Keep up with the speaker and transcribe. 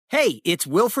Hey, it's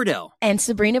Will Friedle. And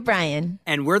Sabrina Bryan.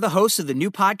 And we're the hosts of the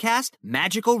new podcast,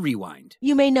 Magical Rewind.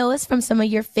 You may know us from some of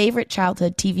your favorite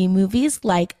childhood TV movies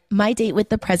like My Date with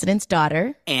the President's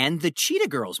Daughter. And the Cheetah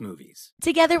Girls movies.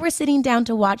 Together, we're sitting down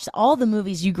to watch all the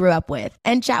movies you grew up with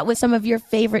and chat with some of your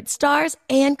favorite stars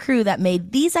and crew that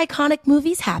made these iconic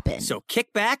movies happen. So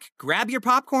kick back, grab your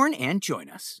popcorn, and join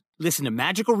us. Listen to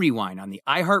Magical Rewind on the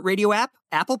iHeartRadio app,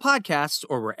 Apple Podcasts,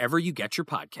 or wherever you get your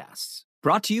podcasts.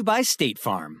 Brought to you by State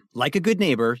Farm. Like a good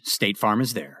neighbor, State Farm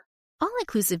is there.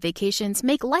 All-inclusive vacations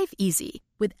make life easy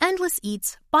with endless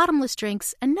eats, bottomless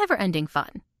drinks, and never-ending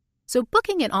fun. So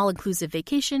booking an all-inclusive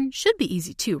vacation should be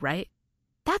easy too, right?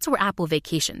 That's where Apple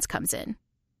Vacations comes in.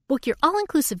 Book your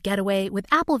all-inclusive getaway with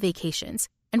Apple Vacations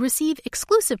and receive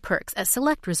exclusive perks at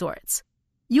select resorts.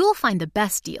 You'll find the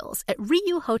best deals at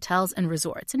Riu Hotels and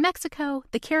Resorts in Mexico,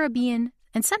 the Caribbean,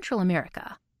 and Central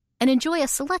America. And enjoy a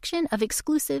selection of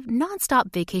exclusive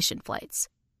nonstop vacation flights.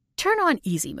 Turn on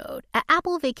easy mode at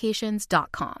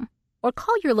applevacations.com or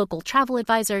call your local travel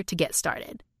advisor to get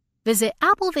started. Visit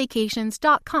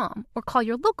applevacations.com or call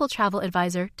your local travel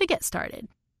advisor to get started.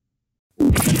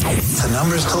 The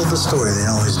numbers told the story, they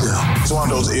always do. It's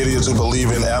one of those idiots who believe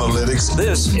in analytics.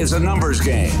 This is A Numbers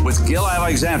Game with Gil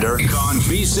Alexander on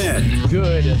VSiN.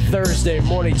 Good Thursday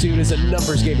morning to you. It's A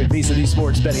Numbers Game at VSiN, the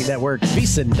Sports Betting Network,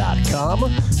 VSiN.com,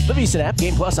 the VSiN app,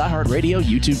 Game Plus, iHeartRadio,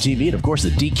 YouTube TV, and of course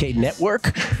the DK Network.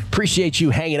 Appreciate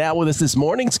you hanging out with us this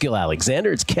morning. It's Gil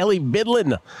Alexander. It's Kelly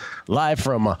Bidlin, live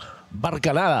from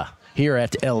Barcanada here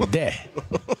at El De.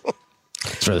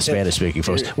 It's for the Spanish-speaking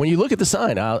folks. When you look at the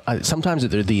sign, sometimes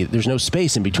there's no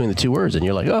space in between the two words, and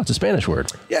you're like, oh, it's a Spanish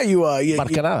word. Yeah, you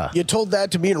told that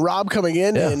to me and Rob coming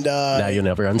in, and now you'll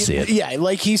never unsee it. Yeah,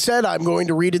 like he said, I'm going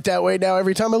to read it that way now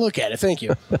every time I look at it. Thank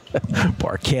you.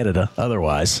 Bar Canada,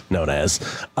 otherwise known as.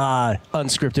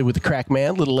 Unscripted with the Crack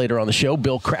Man. A little later on the show,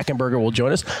 Bill Krackomberger will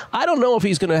join us. I don't know if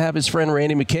he's going to have his friend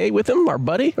Randy McKay with him, our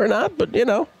buddy, or not, but,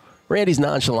 Randy's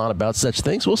nonchalant about such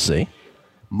things. We'll see.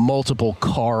 Multiple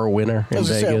car winner in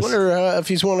Vegas. I wonder if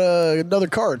he's won another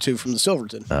car or two from the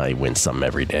Silverton. He wins something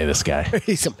every day, this guy.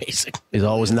 He's amazing. He's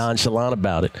always nonchalant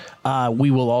about it. We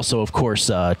will also, of course,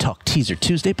 talk Teaser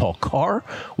Tuesday. Paul Carr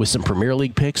with some Premier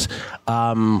League picks.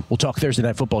 We'll talk Thursday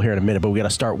Night Football here in a minute, but we got to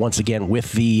start once again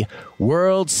with the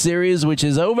World Series, which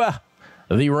is over.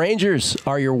 The Rangers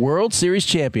are your World Series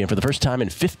champion for the first time in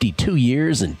 52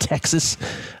 years in Texas.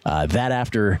 That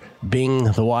after being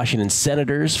the Washington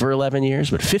Senators for 11 years,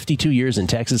 but 52 years in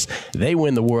Texas. They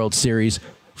win the World Series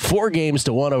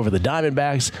 4-1 over the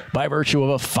Diamondbacks by virtue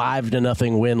of a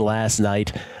 5-0 win last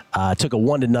night. Took a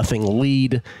 1-0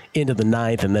 lead into the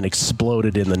ninth and then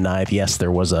exploded in the ninth. Yes,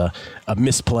 there was a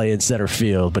misplay in center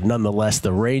field, but nonetheless,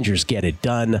 the Rangers get it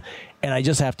done. And I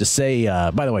just have to say,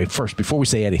 by the way, first, before we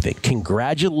say anything,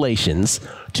 congratulations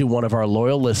to one of our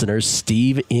loyal listeners,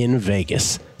 Steve in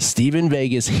Vegas. Steve in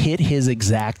Vegas hit his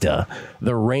exacta.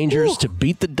 The Rangers to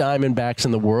beat the Diamondbacks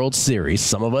in the World Series.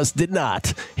 Some of us did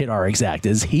not hit our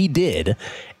exactas. He did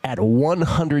at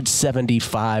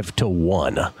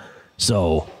 175-1.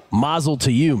 So, mazel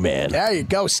to you, man. There you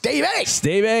go, Stevie.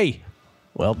 Stevie,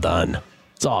 well done.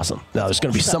 It's awesome. Now, there's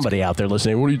going to be somebody out there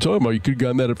listening. What are you talking about? You could have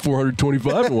gotten that at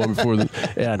 425-1 before.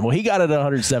 And well, he got it at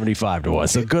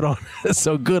 175-1.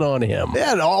 So good on him.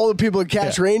 Yeah, and all the people that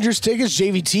catch Rangers tickets.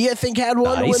 JVT, I think, had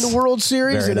one to win the World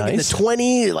Series. Very I think nice. in the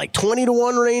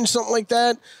 20-1 range, something like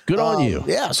that. Good on you.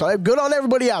 Yeah, so good on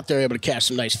everybody out there able to catch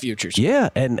some nice futures. Yeah,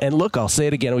 and look, I'll say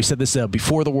it again. We said this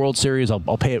before the World Series.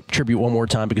 I'll pay it tribute one more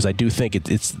time because I do think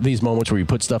it's these moments where you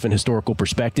put stuff in historical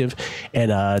perspective.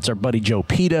 And it's our buddy Joe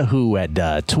Pita who had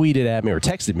tweeted at me, or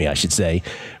texted me, I should say,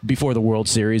 before the World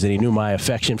Series, and he knew my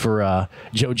affection for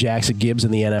Joe Jackson Gibbs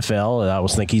in the NFL, and I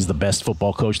always think he's the best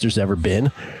football coach there's ever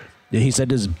been. He said,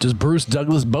 does Bruce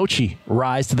Douglas Bochy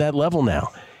rise to that level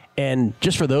now? And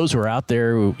just for those who are out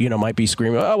there who, might be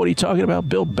screaming, oh, what are you talking about?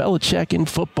 Bill Belichick in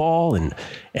football and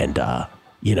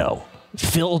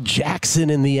Phil Jackson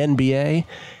in the NBA.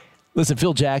 Listen,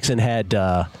 Phil Jackson had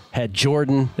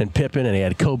Jordan and Pippen, and he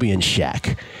had Kobe and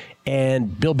Shaq.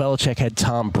 And Bill Belichick had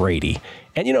Tom Brady.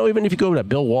 And, even if you go to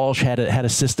Bill Walsh had a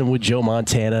system with Joe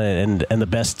Montana and the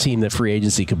best team that free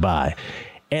agency could buy.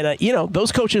 And,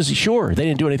 those coaches, sure, they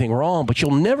didn't do anything wrong, but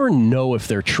you'll never know if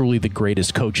they're truly the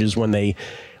greatest coaches when they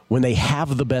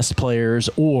have the best players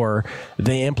or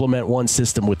they implement one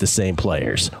system with the same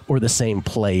players or the same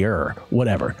player,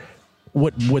 whatever.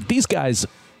 What these guys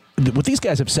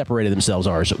have separated themselves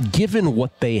are, is given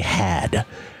what they had,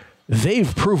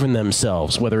 they've proven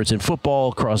themselves, whether it's in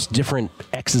football, across different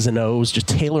X's and O's, just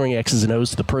tailoring X's and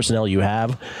O's to the personnel you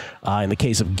have. In the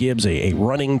case of Gibbs, a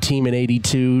running team in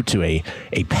 82 to a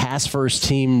pass-first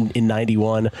team in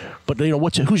 91. But,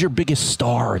 who's your biggest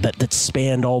star that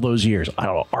spanned all those years? I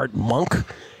don't know, Art Monk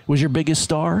was your biggest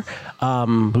star,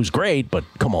 who's great, but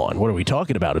come on, what are we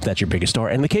talking about if that's your biggest star?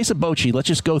 In the case of Bochy, let's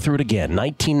just go through it again.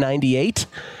 1998,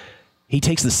 he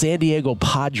takes the San Diego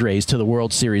Padres to the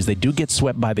World Series. They do get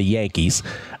swept by the Yankees.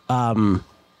 And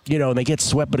they get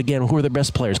swept, but again, who are their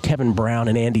best players? Kevin Brown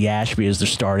and Andy Ashby as their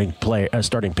starting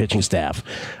pitching staff.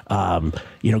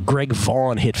 Greg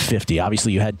Vaughn hit 50.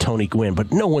 Obviously, you had Tony Gwynn,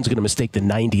 but no one's going to mistake the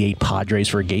 98 Padres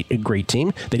for a great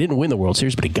team. They didn't win the World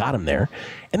Series, but he got them there.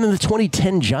 And then the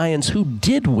 2010 Giants, who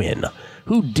did win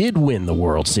the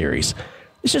World Series.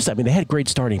 It's just, they had great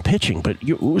starting pitching, but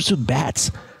it was with bats.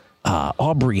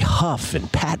 Aubrey Huff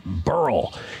and Pat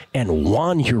Burrell and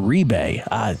Juan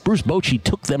Uribe. Bruce Bochy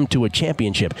took them to a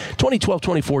championship.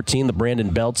 2012-2014, the Brandon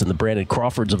Belts and the Brandon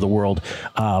Crawfords of the world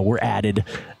were added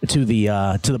to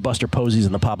the Buster Posies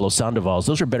and the Pablo Sandovals.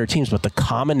 Those are better teams, but the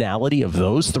commonality of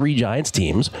those three Giants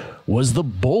teams was the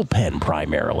bullpen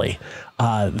primarily.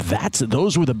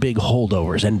 Those were the big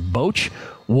holdovers, and Boch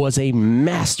was a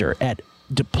master at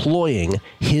deploying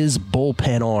his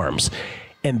bullpen arms.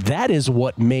 And that is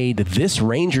what made this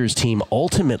Rangers team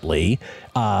ultimately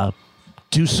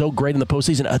do so great in the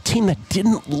postseason. A team that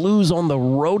didn't lose on the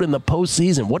road in the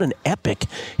postseason. What an epic,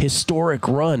 historic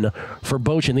run for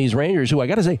Boch and these Rangers, who I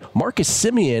got to say, Marcus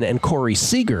Semien and Corey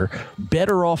Seager,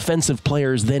 better offensive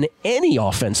players than any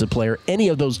offensive player any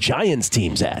of those Giants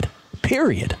teams had,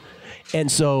 period. And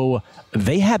so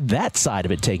they had that side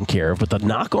of it taken care of, but the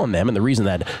knock on them and the reason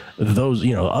that those,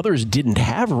 others didn't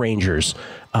have Rangers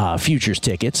futures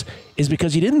tickets is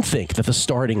because you didn't think that the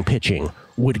starting pitching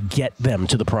would get them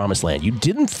to the promised land. You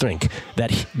didn't think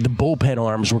that the bullpen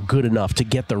arms were good enough to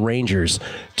get the Rangers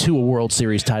to a World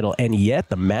Series title, and yet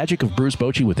the magic of Bruce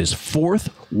Bochy with his 4th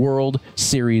World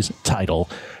Series title.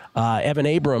 Evan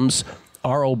Abrams,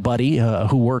 our old buddy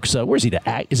who works, where's he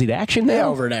to is he to Action now? Yeah,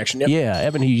 over at Action, yep. Yeah,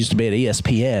 Evan, who used to be at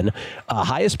ESPN.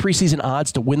 Highest preseason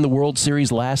odds to win the World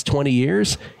Series last 20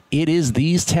 years. It is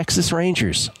these Texas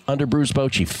Rangers under Bruce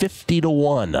Bochy,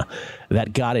 50-1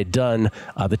 that got it done.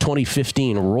 The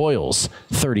 2015 Royals,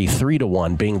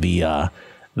 33-1, being the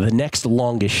next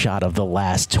longest shot of the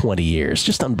last 20 years.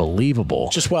 Just unbelievable.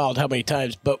 Just wild how many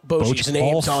times Bochy's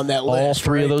name's on that list. All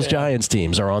three of those Giants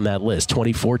teams are on that list.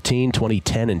 2014,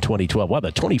 2010, and 2012. Well,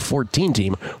 the 2014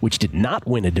 team, which did not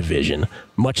win a division,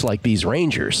 much like these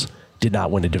Rangers, did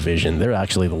not win a division. They're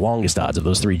actually the longest odds of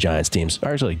those three Giants teams.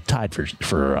 Are actually tied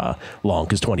for long,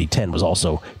 because 2010 was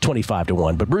also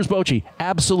 25-1. But Bruce Bochy,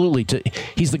 absolutely,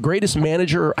 he's the greatest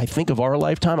manager, I think, of our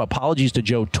lifetime. Apologies to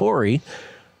Joe Torre,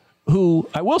 who,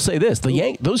 I will say this,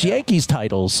 those Yankees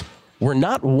titles were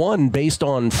not won based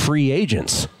on free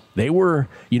agents. They were,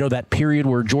 that period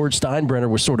where George Steinbrenner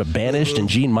was sort of banished and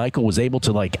Gene Michael was able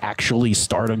to actually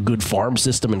start a good farm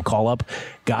system and call up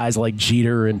guys like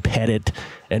Jeter and Pettit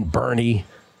and Bernie,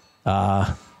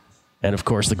 and of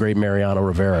course the great Mariano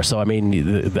Rivera. So,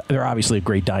 they're obviously a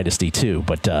great dynasty too,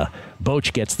 but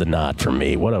Boch gets the nod from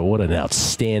me. What an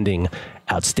outstanding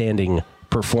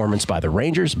performance by the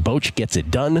Rangers. Boch gets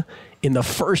it done in the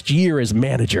first year as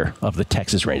manager of the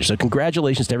Texas Rangers. So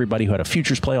congratulations to everybody who had a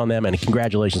futures play on them, and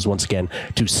congratulations once again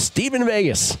to Steven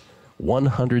Vegas,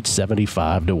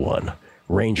 175-1.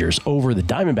 Rangers over the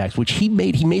Diamondbacks, which he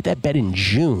made that bet in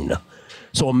June.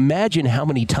 So imagine how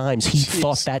many times he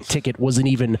thought that ticket wasn't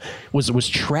even was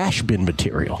trash bin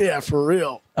material. Yeah, for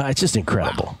real. It's just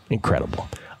incredible. Wow. Incredible.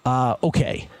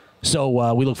 Okay.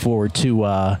 So we look forward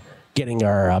to getting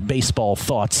our baseball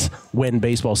thoughts when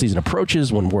baseball season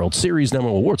approaches, when World Series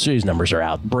numbers are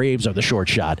out. Braves are the short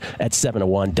shot at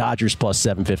 7-1, Dodgers plus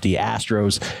 750,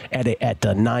 Astros at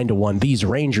 9-1. These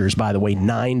Rangers, by the way,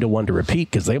 9-1 to repeat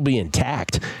because they'll be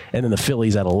intact, and then the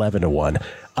Phillies at 11-1.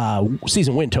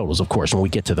 Season win totals, of course, when we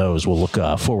get to those, we'll look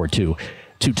forward to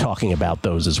talking about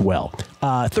those as well.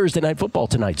 Thursday Night Football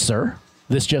tonight, sir.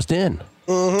 This just in.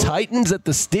 Titans at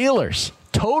the Steelers.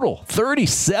 Total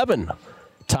 37.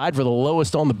 Tied for the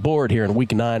lowest on the board here in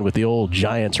Week 9 with the old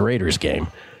Giants-Raiders game.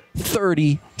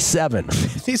 37.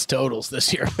 These totals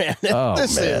this year, man. Oh,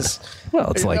 man.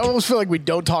 Well, it's I almost feel like we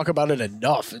don't talk about it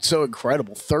enough. It's so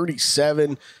incredible.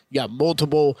 37. You got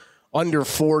multiple under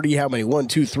 40. How many? 1,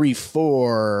 2, 3,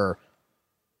 4,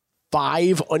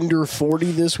 5 under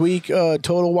 40 this week,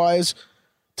 total-wise.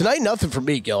 Tonight, nothing for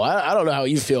me, Gil. I don't know how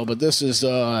you feel, but this is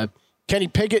Kenny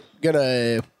Pickett going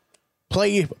to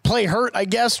play hurt, I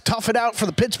guess. Tough it out for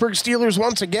the Pittsburgh Steelers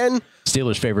once again.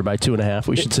 Steelers favored by 2.5,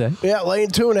 we should say. Yeah, laying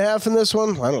 2.5 in this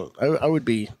one. I would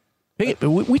be. Pickett,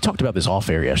 we talked about this off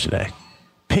air yesterday.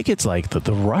 Pickett's like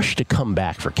the rush to come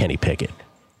back for Kenny Pickett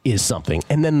is something.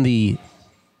 And then the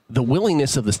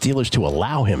willingness of the Steelers to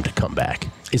allow him to come back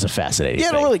is a fascinating thing.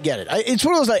 I don't really get it. It's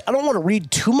one of those, I don't want to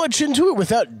read too much into it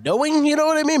without knowing, you know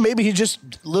what I mean? Maybe he's just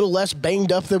a little less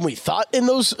banged up than we thought in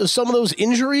some of those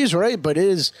injuries, right? But it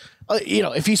is,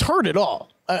 if he's hurt at all,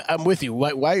 I'm with you.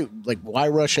 Why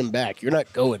rush him back? You're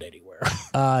not going anywhere.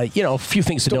 A few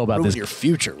things to know about this. Your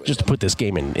future. Just to put this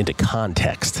game into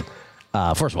context.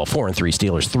 First of all, 4-3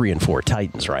 Steelers, 3-4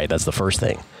 Titans, right? That's the first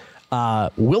thing.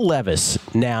 Will Levis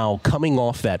now coming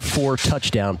off that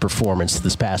 4-touchdown performance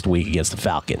this past week against the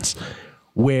Falcons,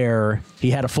 where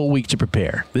he had a full week to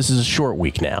prepare. This is a short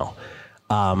week now.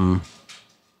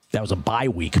 That was a bye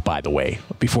week, by the way,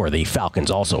 before the Falcons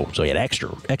also, so he had extra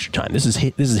time. This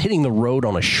is hitting the road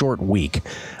on a short week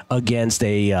against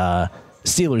a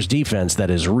Steelers defense that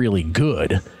is really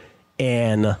good.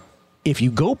 And if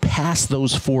you go past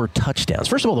those 4 touchdowns,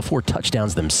 first of all, the 4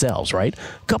 touchdowns themselves, right?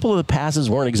 A couple of the passes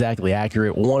weren't exactly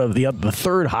accurate. One of the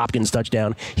third Hopkins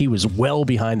touchdown, he was well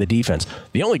behind the defense.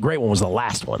 The only great one was the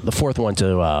last one, the fourth one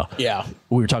to,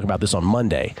 we were talking about this on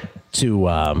Monday,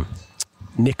 to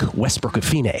Nick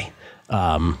Westbrook-Affine.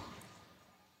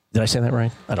 Did I say that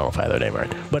right? I don't know if I had that name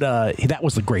right. But that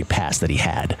was the great pass that he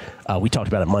had. We talked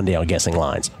about it Monday on Guessing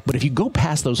Lines. But if you go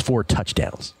past those 4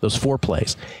 touchdowns, those 4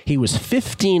 plays, he was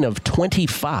 15 of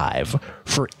 25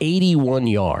 for 81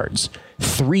 yards,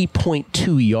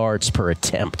 3.2 yards per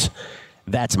attempt.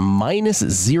 That's minus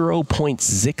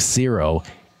 0.60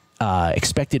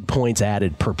 expected points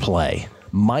added per play.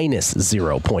 Minus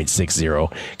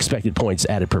 0.60 expected points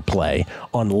added per play.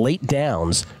 On late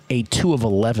downs, a 2 of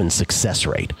 11 success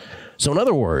rate. So in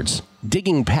other words,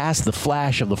 digging past the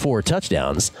flash of the 4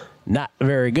 touchdowns, not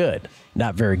very good.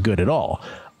 Not very good at all.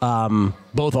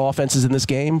 Both offenses in this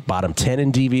game, bottom 10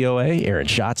 in DVOA. Aaron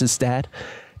Schatz's stat.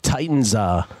 Titans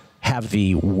have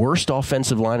the worst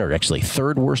offensive line, or actually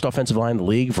third worst offensive line in the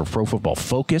league for Pro Football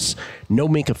Focus. No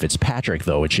Minkah Fitzpatrick,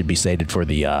 though, it should be stated for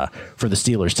the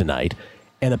Steelers tonight.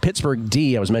 And the Pittsburgh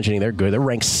D, I was mentioning, they're good. They're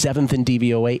ranked 7th in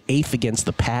DVOA, 8th against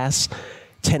the pass.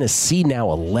 Tennessee now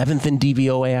 11th in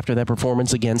DVOA after that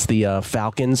performance against the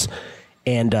Falcons.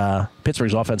 And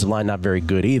Pittsburgh's offensive line not very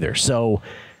good either. So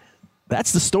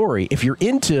that's the story. If you're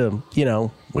into, we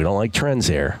don't like trends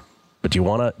here, but do you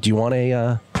want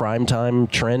a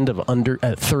primetime trend of under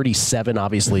 37?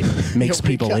 Obviously makes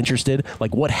people interested.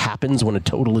 Like, what happens when a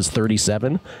total is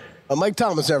 37? Mike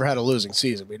Thomas never had a losing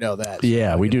season. We know that.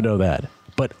 Yeah, we do know that.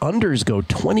 But unders go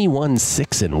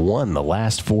 21-6-1 the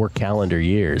last 4 calendar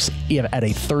years at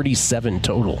a 37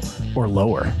 total or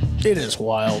lower. It is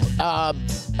wild.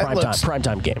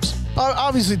 Primetime games.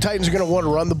 Obviously, Titans are going to want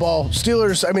to run the ball.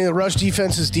 Steelers, the rush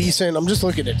defense is decent. I'm just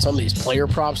looking at some of these player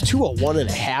props.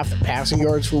 201.5 passing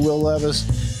yards for Will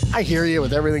Levis. I hear you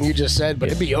with everything you just said, but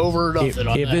it'd be over nothing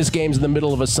on that. If this game's in the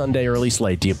middle of a Sunday early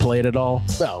slate, do you play it at all?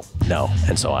 No,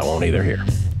 and so I won't either here.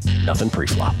 Nothing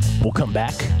pre-flop. We'll come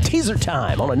back. Teaser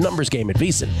time on a numbers game at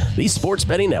VSiN, the Sports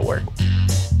Betting Network.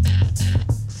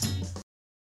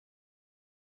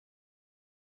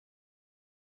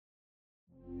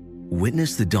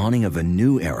 Witness the dawning of a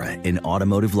new era in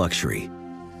automotive luxury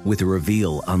with a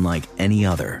reveal unlike any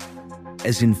other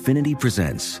as Infiniti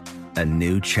presents a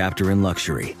new chapter in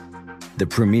luxury, the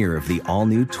premiere of the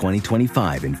all-new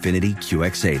 2025 Infiniti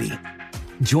QX80.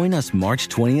 Join us March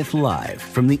 20th live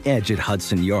from the Edge at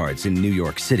Hudson Yards in New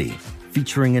York City,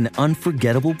 featuring an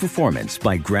unforgettable performance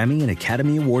by Grammy and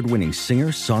Academy Award-winning singer,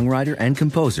 songwriter, and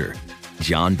composer,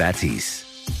 Jon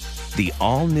Batiste. The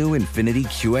all-new Infiniti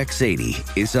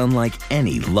QX80 is unlike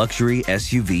any luxury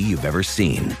SUV you've ever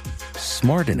seen.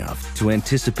 Smart enough to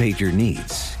anticipate your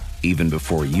needs, even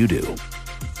before you do.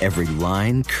 Every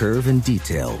line, curve, and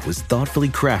detail was thoughtfully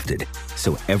crafted,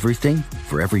 so everything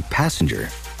for every passenger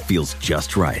feels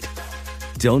just right.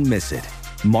 Don't miss it.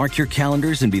 Mark your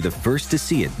calendars and be the first to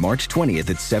see it March 20th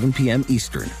at 7 p.m.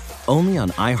 Eastern, only on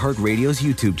iHeartRadio's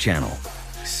YouTube channel.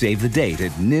 Save the date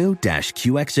at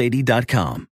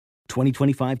new-QX80.com.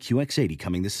 2025 QX80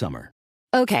 coming this summer.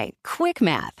 Okay, quick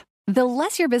math. The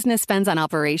less your business spends on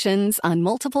operations, on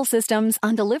multiple systems,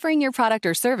 on delivering your product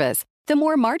or service, the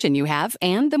more margin you have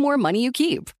and the more money you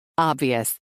keep.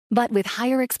 Obvious. But with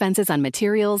higher expenses on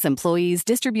materials, employees,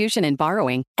 distribution, and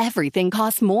borrowing, everything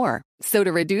costs more. So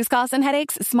to reduce costs and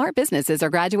headaches, smart businesses are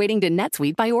graduating to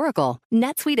NetSuite by Oracle.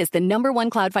 NetSuite is the #1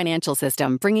 cloud financial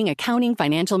system, bringing accounting,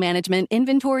 financial management,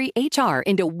 inventory, HR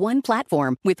into one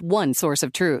platform with one source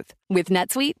of truth. With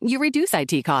NetSuite, you reduce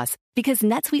IT costs because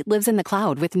NetSuite lives in the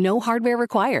cloud with no hardware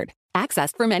required,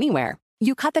 accessed from anywhere.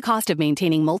 You cut the cost of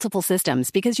maintaining multiple systems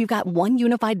because you've got one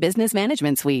unified business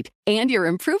management suite. And you're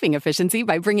improving efficiency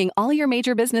by bringing all your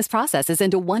major business processes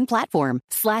into one platform,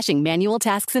 slashing manual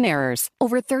tasks and errors.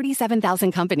 Over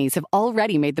 37,000 companies have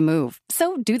already made the move.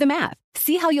 So do the math.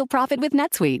 See how you'll profit with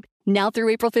NetSuite. Now through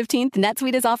April 15th,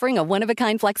 NetSuite is offering a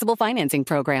one-of-a-kind flexible financing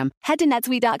program. Head to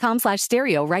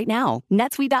netsuite.com/stereo right now.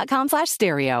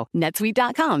 netsuite.com/stereo.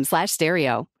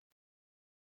 netsuite.com/stereo.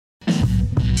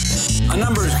 A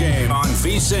numbers game on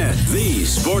VSiN, the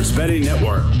sports betting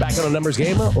network. Back on a numbers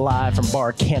game, live from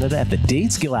Bar Canada at the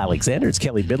Dates. Gil Alexander, it's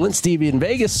Kelly Bidlin, Stevie in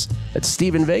Vegas. It's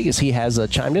Steve in Vegas. He has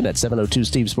chimed in at 702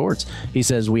 Steve Sports. He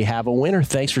says, we have a winner.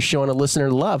 Thanks for showing a listener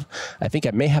love. I think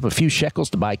I may have a few shekels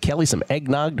to buy Kelly some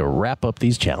eggnog to wrap up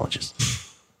these challenges.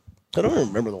 I don't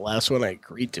remember the last one I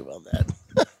agreed to on that.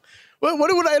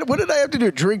 What did I have to do?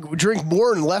 Drink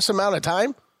more in less amount of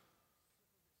time?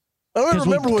 I don't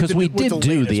remember because we did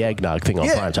do the eggnog thing on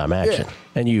Primetime Action,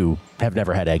 and you have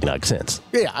never had eggnog since.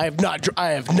 Yeah, I have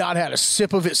not had a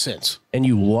sip of it since. And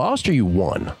you lost or you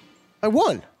won? I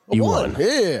won. You won.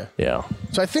 Yeah. Yeah.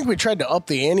 So I think we tried to up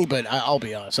the ante, but I'll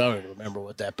be honest, I don't even remember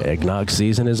what that. Eggnog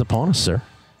season is upon us, sir.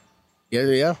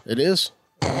 Yeah, it is.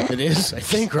 It is, I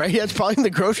think, right? Yeah, it's probably in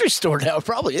the grocery store now. It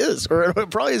probably is, or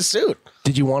it probably is soon.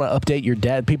 Did you want to update your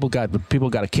dad? People got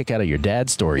a kick out of your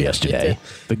dad's story yesterday.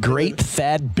 The great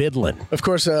Thad Bidlin. Of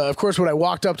course, when I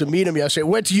walked up to meet him yesterday,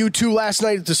 went to U2 last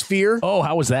night at the Sphere. Oh,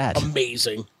 how was that?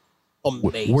 Amazing.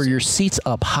 Were your seats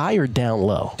up high or down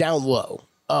low? Down low.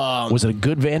 Was it a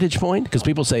good vantage point? Because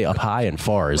people say up high and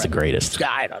far is the greatest.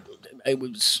 It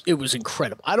was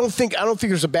incredible. I don't think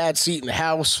there's a bad seat in the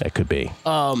house. That could be.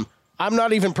 I'm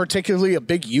not even particularly a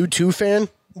big U2 fan.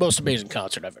 Most amazing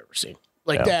concert I've ever seen.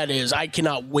 That is, I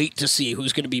cannot wait to see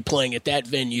who's going to be playing at that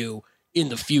venue in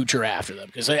the future after them,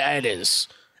 because it is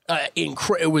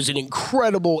it was an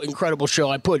incredible show.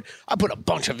 I put a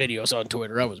bunch of videos on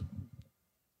Twitter. I was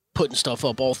putting stuff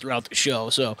up all throughout the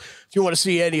show. So if you want to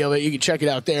see any of it, you can check it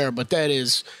out there. But that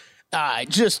is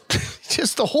just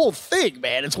the whole thing,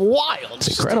 man. It's wild. It's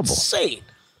incredible. Just insane.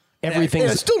 Everything.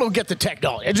 I still don't get the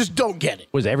technology. I just don't get it.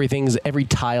 Every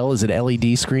tile is an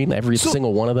LED screen? Every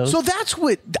single one of those? So that's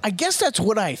what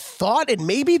I thought, and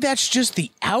maybe that's just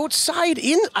the outside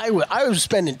in. I was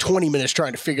spending 20 minutes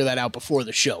trying to figure that out before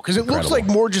the show, because it looks like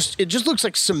it just looks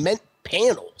like cement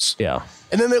panels. Yeah.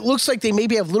 And then it looks like they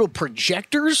maybe have little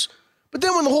projectors. But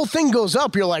then when the whole thing goes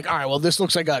up, you're like, all right, well, this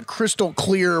looks like a crystal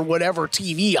clear whatever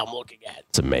TV I'm looking at.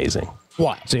 It's amazing.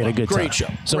 Why? So you had a good Great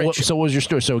time. show. So what was your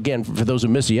story? So again, for those who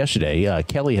missed it yesterday,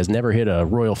 Kelly has never hit a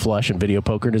royal flush in video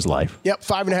poker in his life. Yep,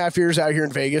 5.5 years out here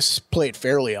in Vegas. Play it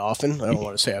fairly often. I don't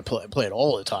want to say I play it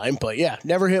all the time, but yeah,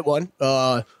 never hit one.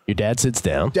 Your dad sits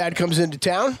down. Dad comes into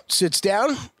town, sits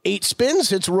down, 8 spins,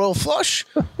 hits a royal flush.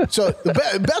 So the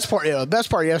best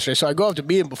part yesterday. So I go up to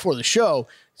meet him before the show.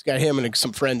 He's got him and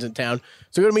some friends in town.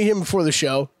 So I go to meet him before the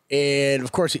show. And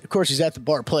of course he's at the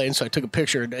bar playing. So I took a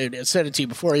picture and sent it to you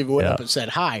before I even went up and said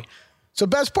hi. So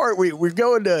best part, we're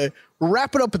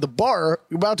wrapping up at the bar.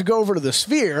 We're about to go over to the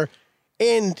Sphere,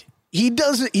 and he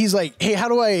does it. He's like, "Hey, how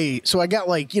do I?" So I got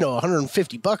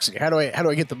 $150 here. How do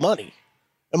I get the money?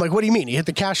 I'm like, "What do you mean? You hit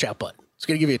the cash out button. It's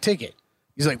gonna give you a ticket."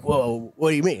 He's like, "Whoa,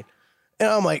 what do you mean?" And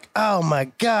I'm like, "Oh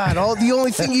my god! The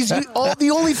only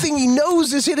thing he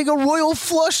knows is hitting a royal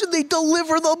flush, and they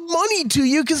deliver the money to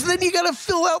you, because then you got to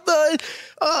fill out the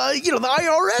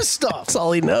IRS stuff. That's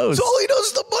all he knows. That's all he knows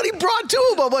is the money brought to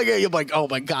him." I'm like, "Oh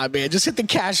my god, man! Just hit the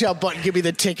cash out button, give me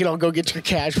the ticket, I'll go get your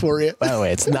cash for you." By the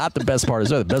way, it's not the best part of the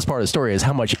story. The best part of the story is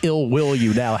how much ill will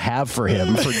you now have for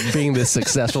him for being this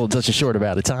successful in such a short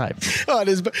amount of time. And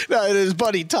his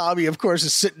buddy Tommy, of course,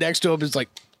 is sitting next to him. Is like,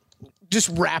 just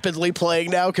rapidly playing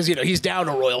now, because he's down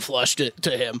a royal flush to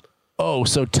him. Oh,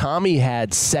 so Tommy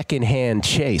had secondhand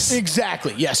chase.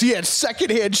 Exactly. Yes, he had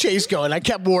secondhand chase going. I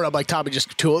kept warning. I'm like, "Tommy,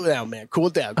 just cool it down, man. Cool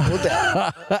it down.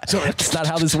 So it's not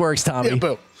how this works, Tommy. Yeah,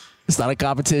 boom. It's not a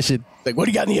competition. Like, what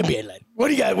do you got in the NBA line? What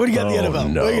do you got in the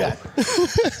NFL? No. What do you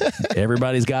got?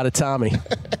 Everybody's got a Tommy.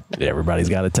 Everybody's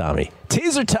got a Tommy.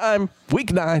 Teaser time,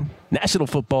 Week 9, National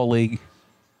Football League.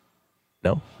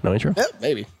 No intro? Yeah,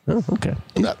 maybe. Oh, okay.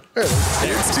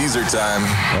 It's teaser time.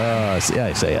 I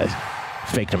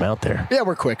faked him out there. Yeah,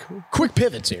 we're quick. Quick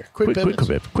pivots here. Quick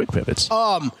pivots. Quick pivots.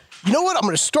 You know what? I'm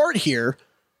going to start here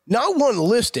Not one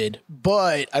listed,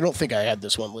 but I don't think I had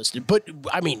this one listed. But,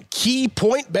 I mean, key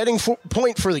betting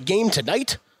point for the game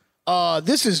tonight.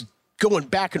 This is going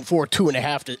back and forth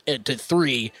 2.5 to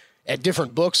 3 at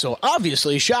different books. So,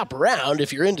 obviously, shop around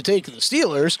if you're into taking the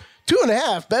Steelers.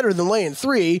 2.5 better than laying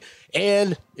 3.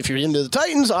 And if you're into the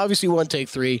Titans, obviously you want to take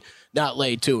 3, not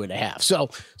lay 2.5. So,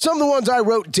 some of the ones I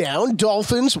wrote down,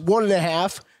 Dolphins,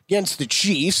 1.5. Against the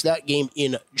Chiefs, that game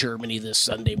in Germany this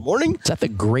Sunday morning. Is that the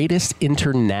greatest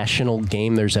international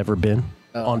game there's ever been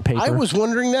on paper? I was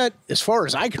wondering that. As far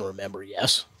as I can remember,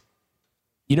 yes.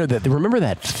 You know, remember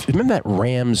that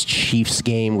Rams-Chiefs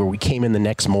game where we came in the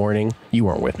next morning? You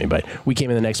weren't with me, but we came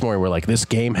in the next morning. We're like, this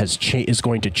game is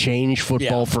going to change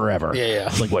football forever. Yeah.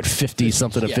 It's like, what,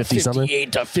 50-something to 50-something?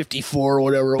 58 to 54 or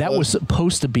whatever That was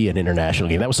supposed to be an international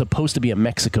game. That was supposed to be a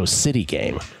Mexico City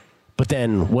game. But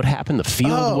then what happened? The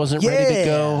field wasn't ready to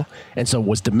go, and so it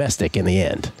was domestic in the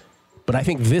end. But I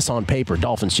think this on paper,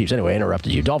 Dolphins-Chiefs, anyway, I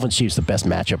interrupted you. Dolphins-Chiefs, the best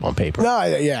matchup on paper. No,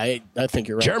 I think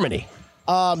you're right. Germany.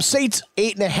 Saints,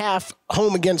 8.5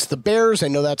 home against the Bears. I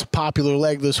know that's a popular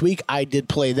leg this week. I did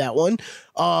play that one.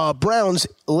 Browns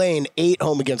laying 8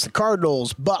 home against the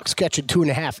Cardinals. Bucks catching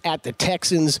 2.5 at the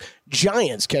Texans.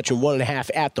 Giants catching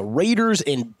 1.5 at the Raiders.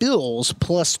 And Bills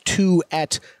 +2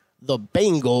 at the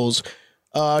Bengals.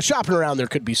 Shopping around,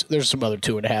 there's some other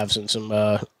 2.5s and some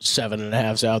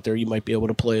 7.5s out there you might be able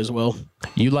to play as well.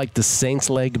 You like the Saints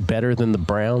leg better than the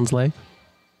Browns leg?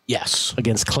 Yes.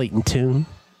 Against Clayton Tune?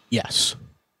 Yes.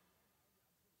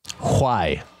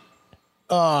 Why?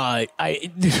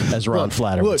 As Ron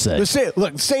Flatter would say.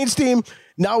 The Saints team,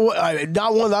 not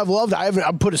one that I've loved.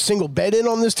 I've put a single bet in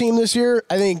on this team this year.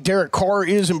 I think Derek Carr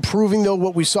is improving, though,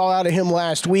 what we saw out of him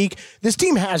last week. This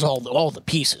team has all the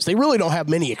pieces. They really don't have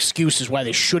many excuses why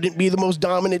they shouldn't be the most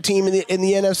dominant team in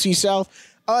the NFC South.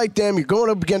 I like them. You're going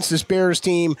up against this Bears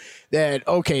team that,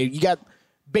 okay, you got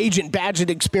Badgett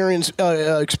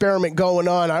experiment going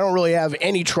on. I don't really have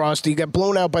any trust. He got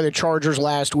blown out by the Chargers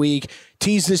last week.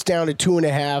 Teased this down to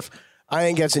 2.5. I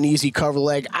think that's an easy cover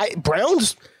leg.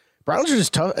 Browns are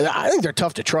just tough. I think they're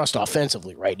tough to trust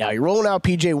offensively right now. You're rolling out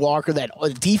P.J. Walker. That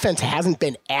defense hasn't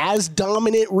been as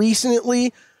dominant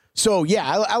recently. So, yeah,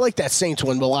 I like that Saints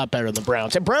one a lot better than the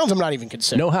Browns. And Browns I'm not even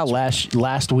considering. Know how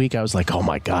last week I was like, oh,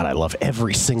 my God, I love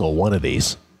every single one of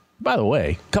these. By the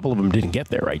way, a couple of them didn't get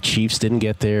there, right? Chiefs didn't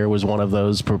get there. Was one of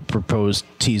those proposed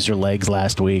teaser legs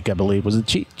last week, I believe. Was it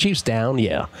Chiefs down?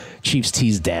 Yeah. Chiefs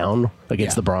teased down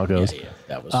against the Broncos. Yeah.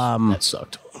 That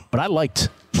sucked. But I liked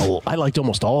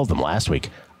almost all of them last week.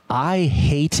 I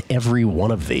hate every one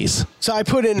of these. So I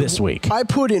put in this week. I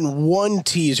put in one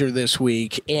teaser this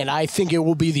week, and I think it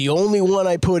will be the only one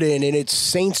I put in, and it's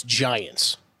Saints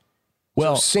Giants.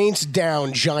 Well, so Saints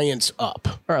down, Giants up.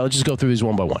 All right, let's just go through these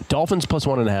one by one. Dolphins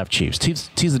 +1.5 Chiefs.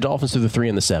 Tease the Dolphins through the 3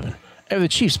 and the 7. If the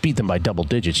Chiefs beat them by double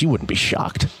digits, you wouldn't be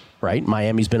shocked, right?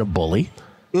 Miami's been a bully.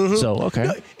 Mm-hmm. So, okay.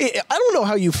 I don't know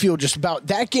how you feel just about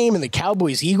that game and the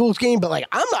Cowboys-Eagles game, but I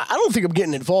don't think I'm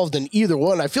getting involved in either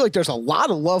one. I feel like there's a lot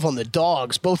of love on the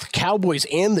dogs, both the Cowboys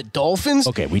and the Dolphins.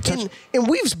 Okay, and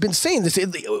we've been saying this.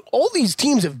 All these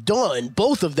teams have done,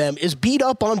 both of them, is beat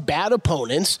up on bad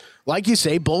opponents. Like you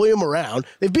say, bully them around.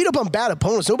 They've beat up on bad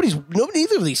opponents.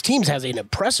 Neither of these teams has an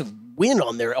impressive win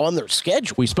on their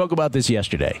schedule. We spoke about this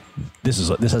yesterday. This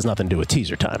has nothing to do with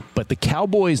teaser time, but the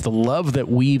Cowboys, the love that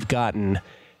we've gotten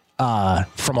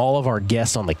from all of our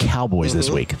guests on the Cowboys this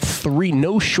week,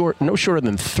 no shorter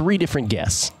than 3 different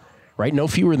guests, right? No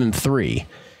fewer than 3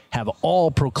 have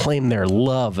all proclaimed their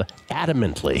love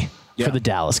adamantly for the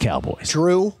Dallas Cowboys.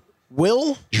 Drew,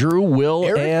 Will,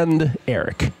 Eric? And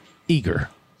Eric Eager.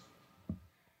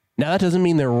 Now that doesn't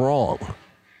mean they're wrong,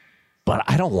 but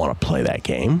I don't want to play that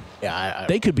game. Yeah,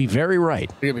 they could be very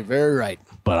right. They could be very right.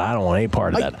 But I don't want any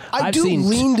part of that. I do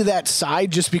lean to that side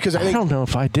just because I don't know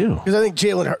if I do. Because I think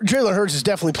Jalen Hurts is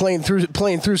definitely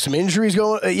playing through some injuries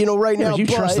right now. Do you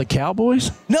trust the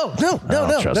Cowboys? No.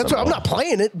 That's why I'm not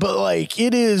playing it. But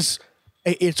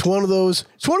it's one of those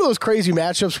crazy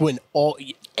matchups when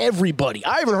everybody.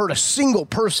 I haven't heard a single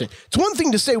person. It's one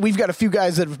thing to say we've got a few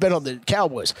guys that have been on the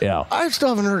Cowboys. Yeah, I still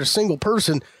haven't heard a single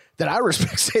person that I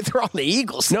respect say they're on the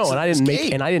Eagles. No, and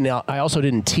I also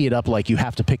didn't tee it up like you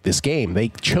have to pick this game. They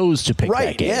chose to pick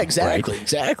that game. Yeah, exactly. Right?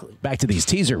 Exactly. Back to these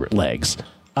teaser legs.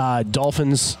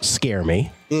 Dolphins scare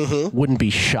me. Mm-hmm. Wouldn't be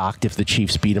shocked if the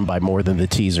Chiefs beat them by more than the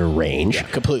teaser range. Yeah,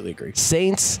 completely agree.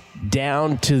 Saints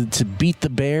down to beat the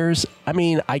Bears. I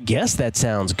mean, I guess that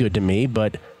sounds good to me,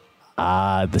 but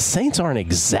the Saints aren't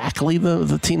exactly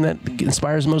the team that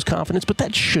inspires most confidence, but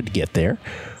that should get there.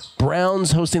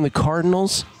 Browns hosting the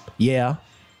Cardinals. Yeah,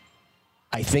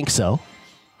 I think so.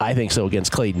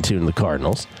 Against Clayton Tune and the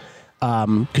Cardinals.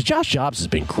 Because Josh Jacobs has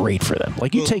been great for them.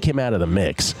 Like, you take him out of the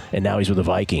mix, and now he's with the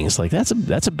Vikings. Like, that's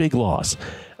a big loss,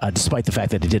 despite the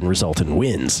fact that it didn't result in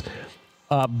wins.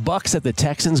 Bucks at the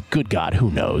Texans, good God,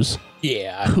 who knows?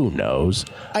 Yeah. Who knows?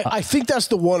 I think that's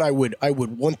the one I would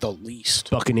want the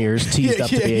least. Buccaneers teased up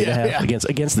to 8.5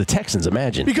 against the Texans,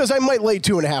 imagine. Because I might lay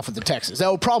 2.5 with the Texans. That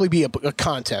will probably be a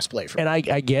contest play for me. And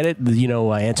I get it.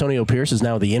 Antonio Pierce is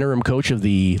now the interim coach of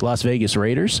the Las Vegas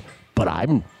Raiders, but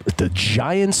the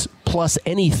Giants plus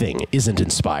anything isn't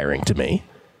inspiring to me.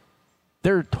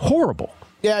 They're horrible.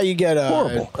 Yeah, you get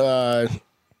horrible.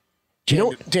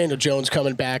 Daniel Jones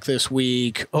coming back this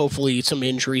week. Hopefully some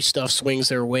injury stuff swings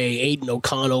their way. Aiden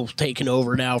O'Connell taking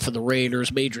over now for the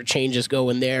Raiders. Major changes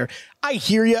going there. I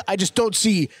hear you. I just don't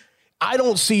see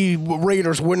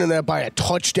Raiders winning that by a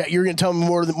touchdown. You're going to tell me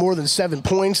more than 7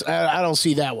 points? I don't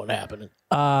see that one happening.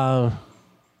 I'm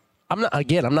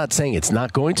not saying it's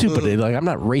not going to, but I'm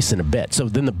not racing a bet. So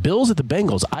then the Bills at the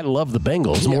Bengals, I love the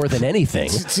Bengals more than anything.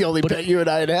 It's the only bet you and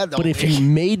I had. But if you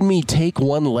made me take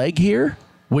one leg here,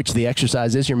 which the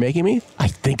exercise is you're making me, I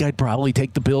think I'd probably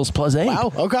take the Bills plus 8.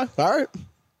 Wow, okay, all right.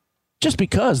 Just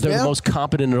because they're the most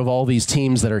competent of all these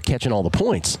teams that are catching all the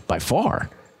points, by far.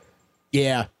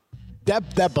 Yeah.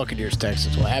 That Buccaneers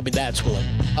Texans one, I mean, that's one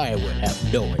I would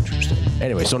have no interest in.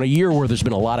 Anyway, so in a year where there's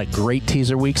been a lot of great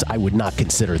teaser weeks, I would not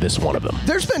consider this one of them.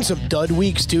 There's been some dud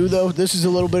weeks too, though. This is a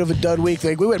little bit of a dud week.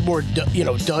 Like, we had more,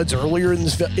 duds earlier in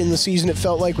the season. It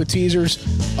felt like with teasers,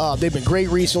 they've been great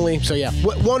recently. So yeah,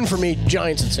 one for me: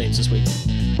 Giants and Saints this week.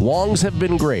 Wongs have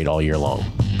been great all year long,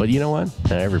 but you know what?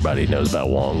 Everybody knows about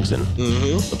Wongs, and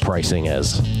the pricing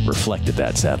has reflected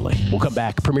that. Sadly, we'll come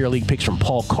back. Premier League picks from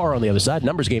Paul Carr on the other side.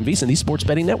 Numbers Game VSiN, the Sports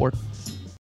Betting Network.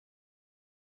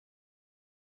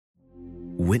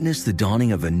 Witness the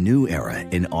dawning of a new era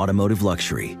in automotive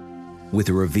luxury with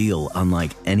a reveal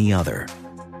unlike any other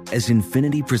as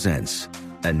Infiniti presents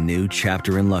a new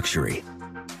chapter in luxury,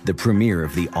 the premiere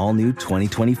of the all-new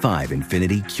 2025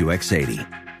 Infiniti QX80.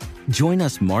 Join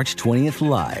us March 20th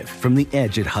live from the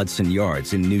Edge at Hudson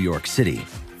Yards in New York City,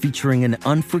 featuring an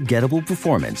unforgettable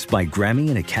performance by Grammy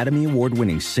and Academy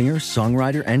Award-winning singer,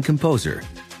 songwriter, and composer,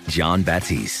 Jon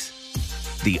Batiste.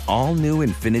 The all-new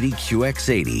Infiniti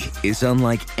QX80 is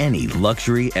unlike any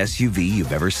luxury SUV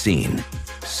you've ever seen.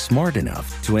 Smart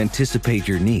enough to anticipate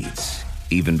your needs,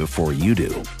 even before you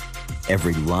do.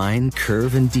 Every line,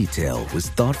 curve, and detail was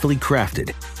thoughtfully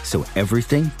crafted, so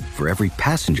everything for every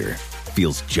passenger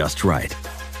feels just right.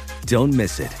 Don't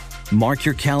miss it. Mark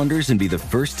your calendars and be the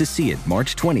first to see it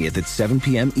March 20th at 7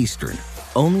 p.m. Eastern,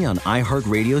 only on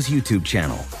iHeartRadio's YouTube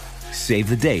channel. Save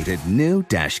the date at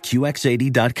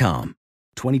new-QX80.com.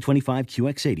 2025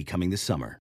 QX80 coming this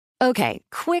summer. Okay,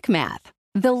 quick math.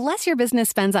 The less your business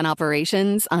spends on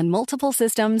operations, on multiple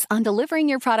systems, on delivering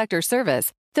your product or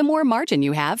service, the more margin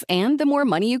you have and the more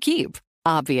money you keep.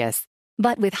 Obvious.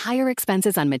 But with higher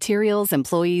expenses on materials,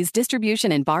 employees,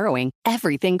 distribution, and borrowing,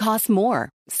 everything costs more.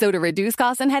 So to reduce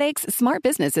costs and headaches, smart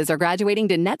businesses are graduating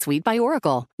to NetSuite by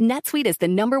Oracle. NetSuite is the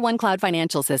 #1 cloud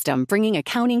financial system, bringing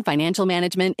accounting, financial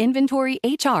management, inventory,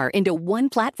 HR into one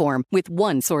platform with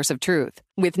one source of truth.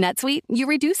 With NetSuite, you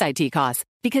reduce IT costs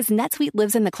because NetSuite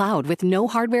lives in the cloud with no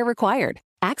hardware required,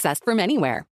 accessed from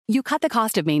anywhere. You cut the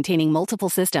cost of maintaining multiple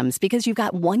systems because you've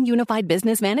got one unified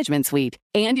business management suite.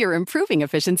 And you're improving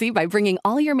efficiency by bringing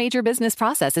all your major business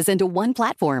processes into one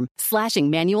platform, slashing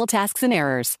manual tasks and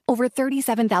errors. Over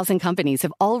 37,000 companies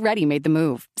have already made the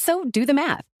move. So do the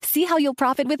math. See how you'll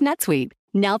profit with NetSuite.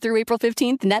 Now through April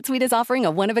 15th, NetSuite is offering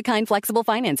a one-of-a-kind flexible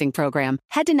financing program.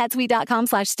 Head to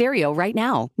netsuite.com/stereo right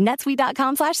now.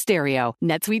 netsuite.com/stereo.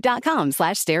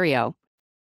 netsuite.com/stereo.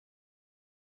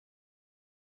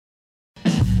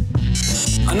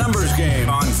 A numbers game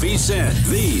on VSiN,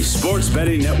 the Sports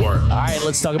Betting Network. All right,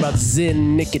 let's talk about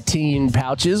Zyn nicotine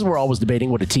pouches. We're always debating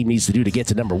what a team needs to do to get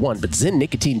to #1, but Zyn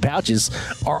nicotine pouches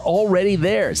are already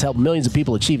there. It's helped millions of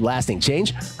people achieve lasting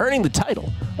change, earning the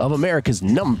title of America's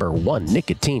 #1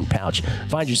 nicotine pouch.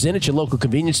 Find your Zyn at your local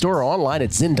convenience store or online at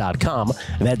Zyn.com.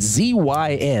 And that's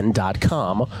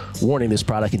ZYN.com. Warning, this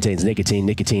product contains nicotine.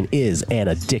 Nicotine is an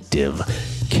addictive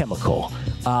chemical.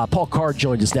 Paul Carr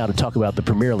joins us now to talk about the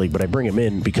Premier League, but I bring him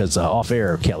in because off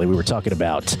air, Kelly, we were talking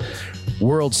about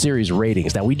World Series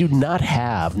ratings. Now, we do not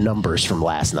have numbers from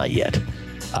last night yet.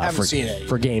 Haven't seen it yet.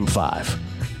 For Game 5.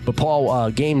 But Paul,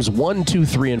 games 1, 2,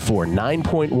 3, and 4,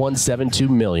 9.172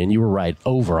 million. You were right,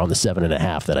 over on the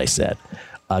 7.5 that I said.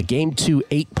 Game 2,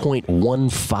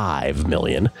 8.15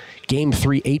 million. Game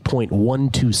 3,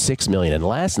 8.126 million. And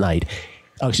last night,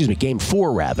 Game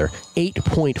 4, rather,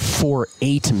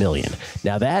 8.48 million.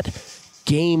 Now that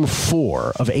Game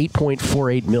 4 of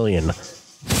 8.48 million,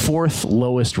 fourth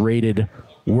lowest rated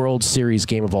World Series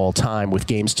game of all time, with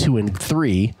games 2 and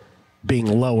 3 being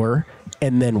lower,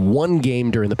 and then one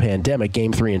game during the pandemic,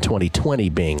 game 3 in 2020,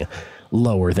 being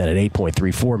lower than at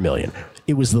 8.34 million.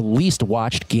 It was the least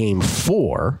watched game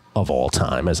 4 of all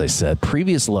time, as I said.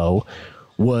 Previous low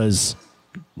was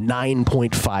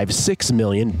 9.56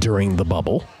 million during the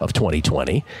bubble of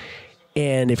 2020.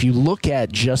 And if you look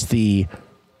at just the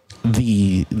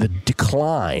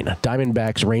decline,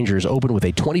 Diamondbacks Rangers opened with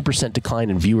a 20% decline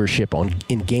in viewership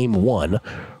in game 1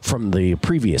 from the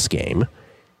previous game.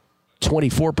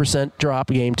 24% drop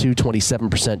game 2,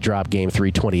 27% drop game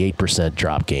 3, 28%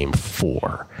 drop game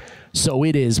 4. So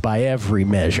it is, by every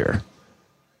measure,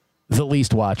 the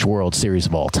least watched World Series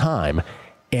of all time.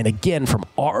 And again, from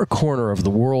our corner of the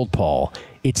world, Paul,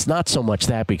 it's not so much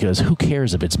that, because who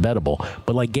cares if it's bettable,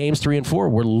 but like games 3 and 4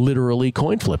 were literally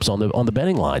coin flips on the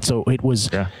betting line. So it was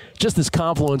just this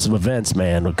confluence of events,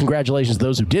 man. Congratulations to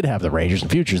those who did have the Rangers and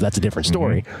futures. That's a different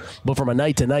story. But from a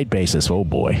night to night basis, oh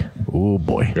boy.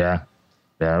 Yeah,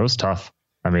 it was tough.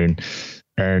 I mean,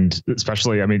 and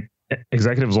especially,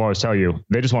 executives will always tell you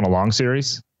they just want a long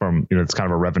series from, it's kind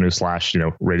of a revenue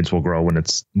 / ratings will grow when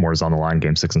it's more is on the line,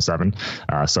 game 6 and 7.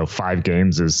 So 5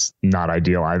 games is not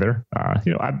ideal either.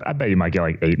 I bet you might get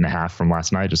like 8.5 from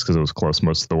last night just because it was close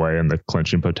most of the way and the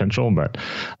clinching potential. But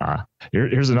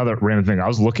here's another random thing. I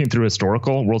was looking through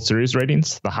historical World Series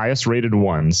ratings. The highest rated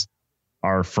ones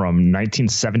are from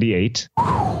 1978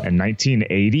 and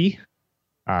 1980.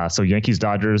 So Yankees,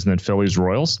 Dodgers, and then Phillies,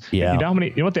 Royals. Yeah. You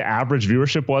know what the average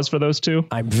viewership was for those two?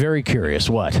 I'm very curious.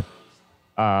 What?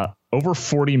 Over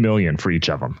 40 million for each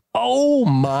of them. Oh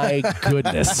my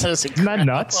goodness! Isn't that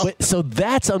nuts? So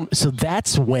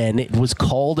that's when it was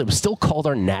still called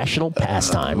our national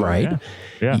pastime, right?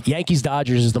 Yeah. Yankees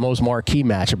Dodgers is the most marquee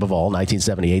matchup of all.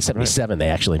 1978, 77, They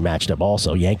actually matched up.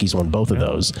 Also, Yankees won both of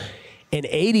those. And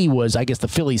 80 was, I guess, the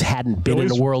Phillies hadn't been in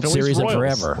the World Series in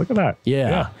forever. Look at that.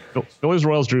 Yeah. Phillies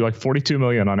Royals drew like 42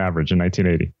 million on average in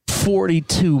 1980.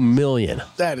 42 million.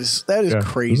 That is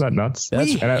crazy. Isn't that nuts?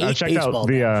 I checked out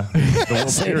the World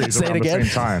Series around the same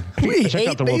time. I checked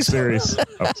out the World Series.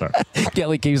 Oh, sorry.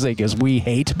 Kelly keeps saying, because we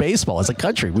hate baseball as a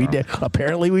country.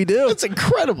 Apparently we do. That's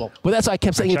incredible. Well, that's why I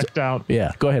kept saying. I checked out.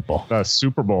 Yeah, go ahead, Paul. The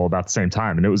Super Bowl about the same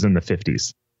time, and it was in the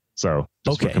 50s. So,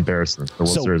 for comparison, the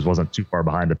World Series wasn't too far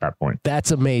behind at that point.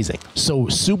 That's amazing. So,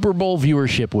 Super Bowl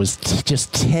viewership was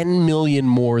just 10 million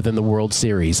more than the World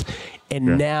Series.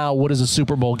 And now, what does a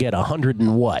Super Bowl get? 100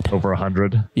 and what? Over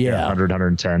 100. Yeah. 100,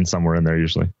 110, somewhere in there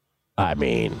usually. I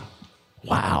mean,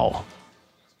 wow.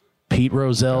 Pete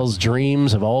Rozell's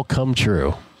dreams have all come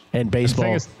true. And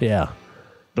baseball, the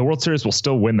World Series will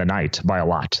still win the night by a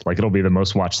lot. Like, it'll be the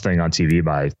most watched thing on TV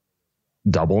by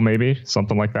double, maybe,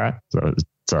 something like that. So,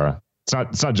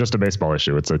 it's not just a baseball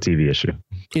issue; it's a TV issue.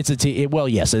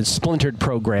 Yes, it's splintered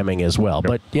programming as well.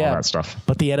 But all that stuff.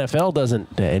 But the NFL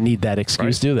doesn't need that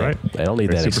excuse, do they? Right. They don't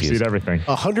need that excuse. Supersede everything.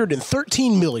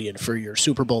 113 million for your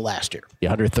Super Bowl last year.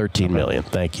 Yeah, 113 million.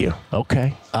 Thank you.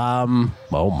 Okay. Oh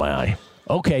my.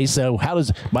 Okay, so how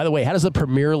does the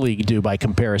Premier League do by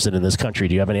comparison in this country?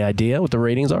 Do you have any idea what the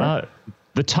ratings are?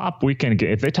 The top weekend,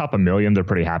 if they top 1 million, they're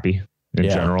pretty happy in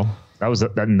general.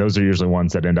 And those are usually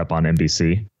ones that end up on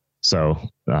NBC. So,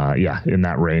 in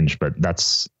that range. But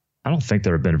I don't think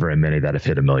there have been very many that have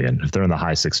hit 1 million. If they're in the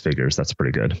high 6 figures, that's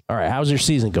pretty good. All right. How's your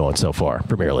season going so far,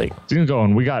 Premier League? Season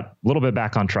going. We got a little bit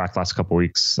back on track last couple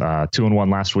weeks.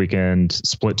 2-1 last weekend.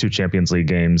 Split 2 Champions League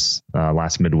games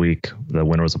last midweek. The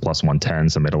winner was a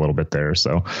 +110, so made a little bit there.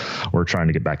 So we're trying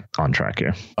to get back on track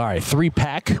here. All right.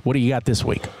 3-pack. What do you got this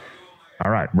week?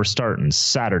 All right. We're starting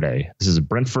Saturday. This is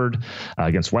Brentford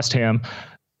against West Ham.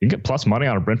 You can get plus money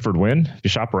on a Brentford win. If you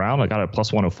shop around, I got it at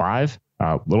 +105.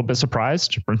 A little bit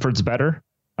surprised. Brentford's better.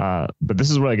 But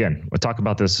this is where, again, we talk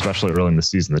about this, especially early in the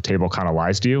season. The table kind of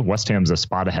lies to you. West Ham's a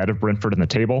spot ahead of Brentford in the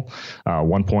table,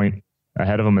 1 point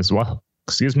ahead of them as well.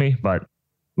 But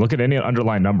look at any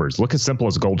underlying numbers. Look as simple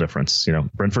as goal difference.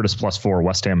 Brentford is +4,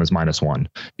 West Ham is -1.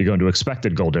 You go into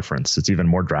expected goal difference, it's even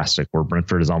more drastic, where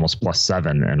Brentford is almost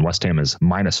 +7 and West Ham is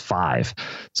 -5.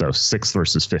 So 6th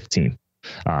versus 15th.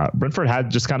 Brentford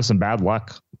had just kind of some bad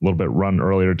luck, a little bit run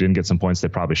earlier, didn't get some points they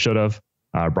probably should have.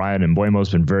 Brian Mbeumo's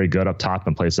been very good up top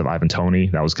in place of Ivan Toney.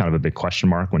 That was kind of a big question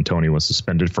mark when Toney was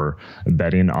suspended for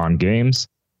betting on games.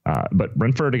 But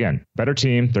Brentford, again, better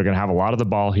team. They're going to have a lot of the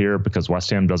ball here because West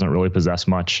Ham doesn't really possess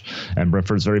much, and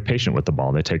Brentford's very patient with the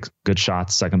ball. They take good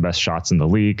shots, second best shots in the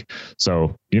league.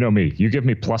 So, you know me, you give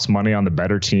me plus money on the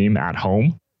better team at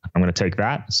home, I'm going to take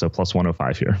that. So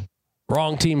 +105 here.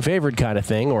 Wrong team favored kind of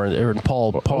thing, or in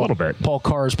Paul a little bit. Paul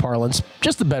Carr's parlance,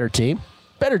 just the better team.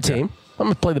 Better team. I'm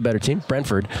going to play the better team,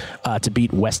 Brentford, to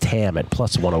beat West Ham at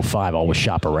plus 105. Always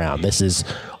shop around. This is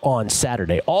on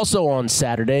Saturday. Also on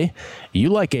Saturday, you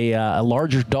like a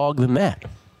larger dog than that.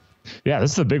 Yeah,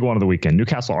 this is the big one of the weekend.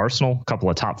 Newcastle Arsenal, a couple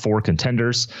of top 4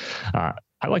 contenders.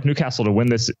 I like Newcastle to win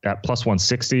this at plus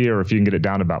 160, or if you can get it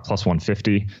down to about plus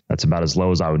 150, that's about as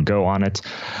low as I would go on it.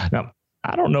 Now,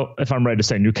 I don't know if I'm ready to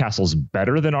say Newcastle's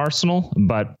better than Arsenal,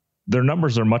 but their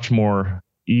numbers are much more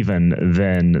even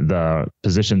than the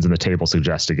positions in the table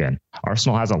suggest. Again,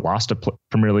 Arsenal hasn't lost a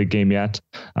Premier League game yet.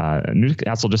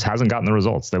 Newcastle just hasn't gotten the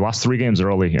results. They lost 3 games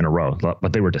early in a row,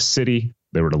 but they were to City,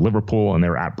 they were to Liverpool, and they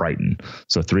were at Brighton.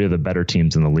 So 3 of the better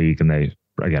teams in the league, and they,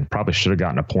 again, probably should have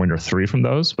gotten a point or 3 from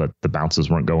those, but the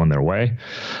bounces weren't going their way.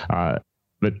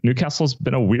 But Newcastle's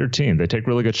been a weird team. They take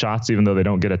really good shots, even though they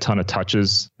don't get a ton of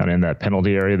touches in that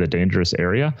penalty area, the dangerous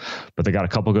area. But they got a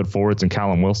couple good forwards in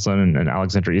Callum Wilson and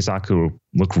Alexander Isak, who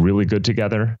look really good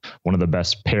together. One of the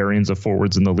best pairings of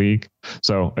forwards in the league.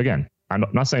 So again, I'm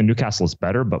not saying Newcastle is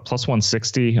better, but plus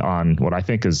 160 on what I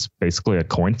think is basically a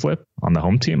coin flip on the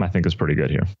home team, I think is pretty good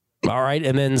here. All right.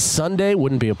 And then Sunday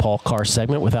wouldn't be a Paul Carr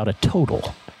segment without a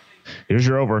total. Here's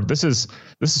your over. This is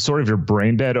sort of your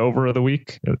brain dead over of the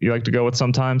week. You like to go with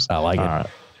sometimes. I like it.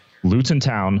 Luton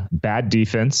Town, bad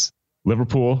defense.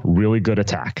 Liverpool, really good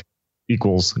attack.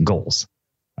 Equals goals.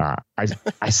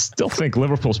 I still think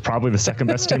Liverpool's probably the second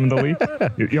best team in the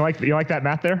league. You like that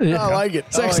math there? Yeah. I like it.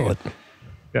 It's excellent.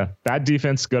 Yeah, bad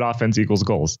defense, good offense equals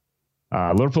goals.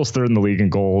 Liverpool's 3rd in the league in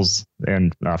goals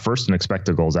and first in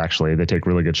expected goals, actually. They take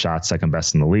really good shots, second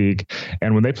best in the league.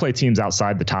 And when they play teams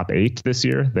outside the top 8 this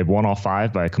year, they've won all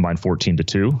 5 by a combined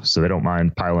 14-2. So they don't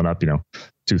mind piling up,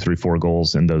 2, 3, 4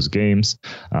 goals in those games.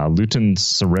 Luton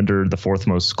surrendered the 4th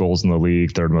most goals in the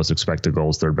league, 3rd most expected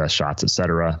goals, 3rd best shots,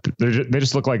 etc. They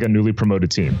just look like a newly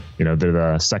promoted team. They're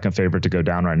the second favorite to go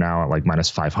down right now at like minus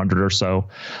 500 or so.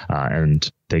 And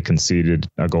they conceded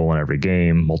a goal in every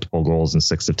game, multiple goals in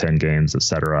 6 of 10 games,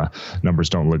 etc. Numbers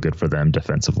don't look good for them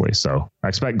defensively. So I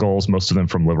expect goals, most of them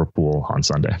from Liverpool on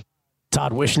Sunday.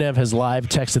 Todd Wishnev has live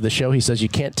texted the show. He says, you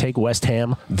can't take West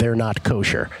Ham. They're not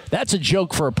kosher. That's a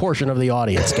joke for a portion of the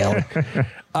audience, Kelly.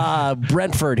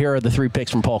 Brentford, here are the 3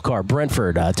 picks from Paul Carr.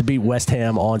 Brentford to beat West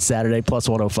Ham on Saturday, plus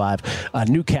 105.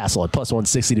 Newcastle at plus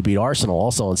 160 to beat Arsenal,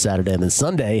 also on Saturday. And then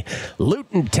Sunday,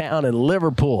 Luton Town and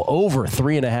Liverpool over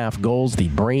 3.5 goals. The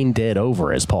brain dead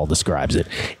over, as Paul describes it,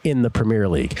 in the Premier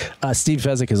League. Steve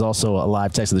Fezzik is also a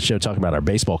live text of the show talking about our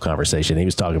baseball conversation. He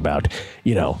was talking about,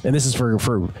 and this is for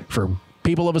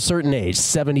people of a certain age,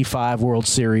 75 World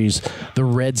Series, the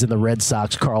Reds and the Red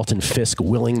Sox, Carlton Fisk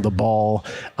willing the ball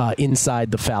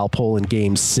inside the foul pole in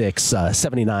Game 6,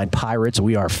 79 Pirates,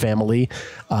 we are family.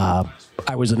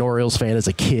 I was an Orioles fan as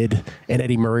a kid, and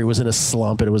Eddie Murray was in a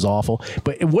slump, and it was awful.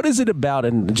 But what is it about,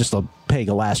 and just paying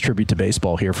a last tribute to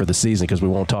baseball here for the season because we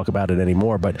won't talk about it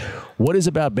anymore, but what is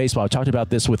about baseball? I talked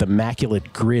about this with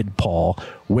Immaculate Grid, Paul,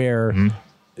 where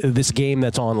this game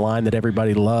that's online that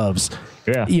everybody loves.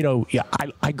 Yeah.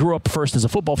 I grew up first as a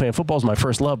football fan. Football is my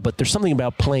first love, but there's something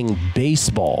about playing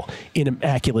baseball in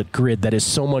Immaculate Grid that is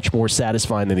so much more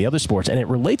satisfying than the other sports. And it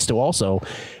relates to also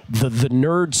the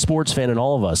nerd sports fan in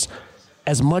all of us.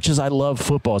 As much as I love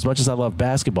football, as much as I love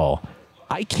basketball,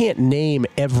 I can't name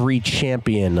every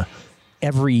champion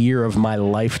every year of my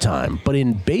lifetime. But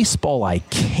in baseball, I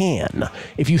can.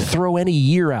 If you throw any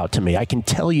year out to me, I can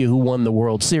tell you who won the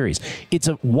World Series. It's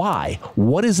a why.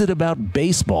 What is it about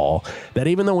baseball that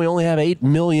even though we only have 8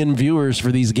 million viewers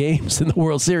for these games in the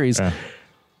World Series,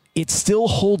 it still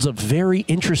holds a very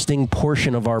interesting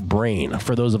portion of our brain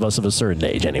for those of us of a certain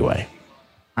age anyway?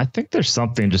 I think there's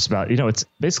something just about, it's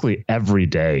basically every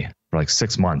day for like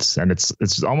 6 months. And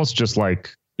it's almost just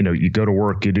like, you go to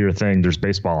work, you do your thing, there's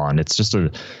baseball on. It's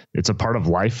a part of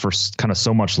life for kind of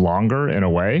so much longer in a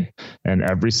way. And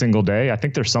every single day, I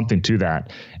think there's something to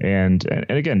that. And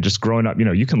again, just growing up,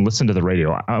 you can listen to the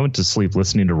radio. I went to sleep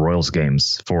listening to Royals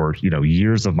games for,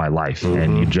 years of my life.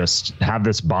 And you just have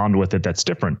this bond with it that's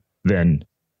different than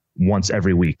once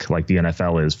every week, like the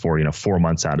NFL is for, 4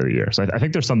 months out of the year. So I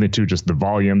think there's something to just the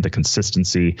volume, the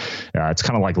consistency. It's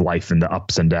kind of like life and the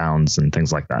ups and downs and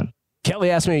things like that.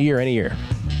 Kelly asked me a year, any year.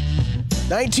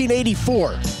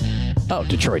 1984. Oh,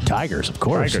 Detroit Tigers, of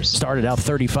course. Tigers. Started out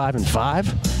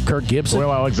 35-5. Kirk Gibson.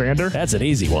 Will Alexander. That's an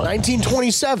easy one.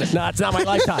 1927. No, it's not my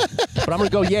lifetime. But I'm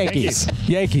going to go Yankees.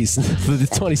 Yankees. The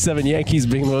 27 Yankees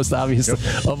being the most obvious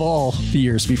of all the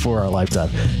years before our lifetime.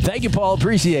 Thank you, Paul.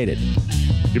 Appreciate it.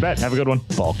 You bet. Have a good one.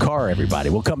 Paul Carr,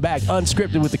 everybody. We'll come back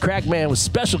unscripted with the Crack Man with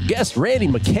special guest Randy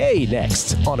McKay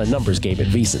next on A Numbers Game at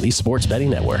VSiN, the Sports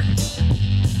Betting Network.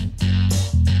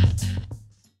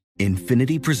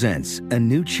 Infinity presents a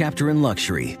new chapter in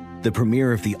luxury, the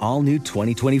premiere of the all-new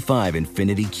 2025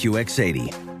 Infiniti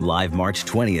QX80, live March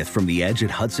 20th from the Edge at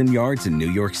Hudson Yards in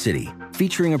New York City,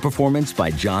 featuring a performance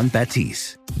by John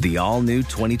Batiste. The all-new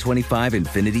 2025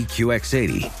 Infiniti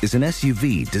QX80 is an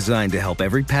SUV designed to help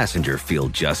every passenger feel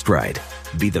just right.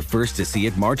 Be the first to see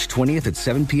it March 20th at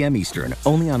 7 p.m. Eastern,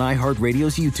 only on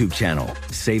iHeartRadio's YouTube channel.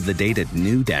 Save the date at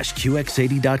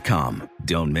new-QX80.com.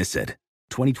 Don't miss it.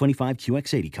 2025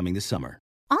 QX80 coming this summer.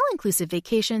 All-inclusive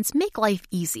vacations make life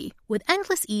easy with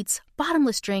endless eats,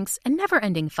 bottomless drinks, and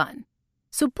never-ending fun.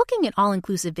 So booking an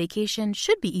all-inclusive vacation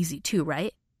should be easy too,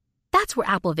 right? That's where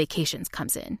Apple Vacations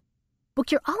comes in.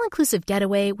 Book your all-inclusive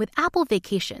getaway with Apple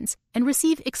Vacations and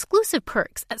receive exclusive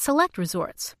perks at select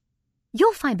resorts.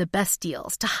 You'll find the best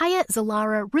deals to Hyatt,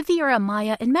 Zilara, Riviera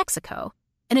Maya in Mexico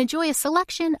and enjoy a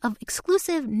selection of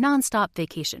exclusive non-stop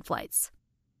vacation flights.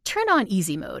 Turn on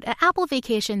easy mode at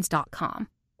applevacations.com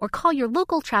or call your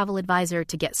local travel advisor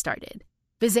to get started.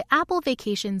 Visit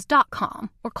applevacations.com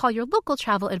or call your local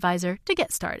travel advisor to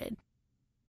get started.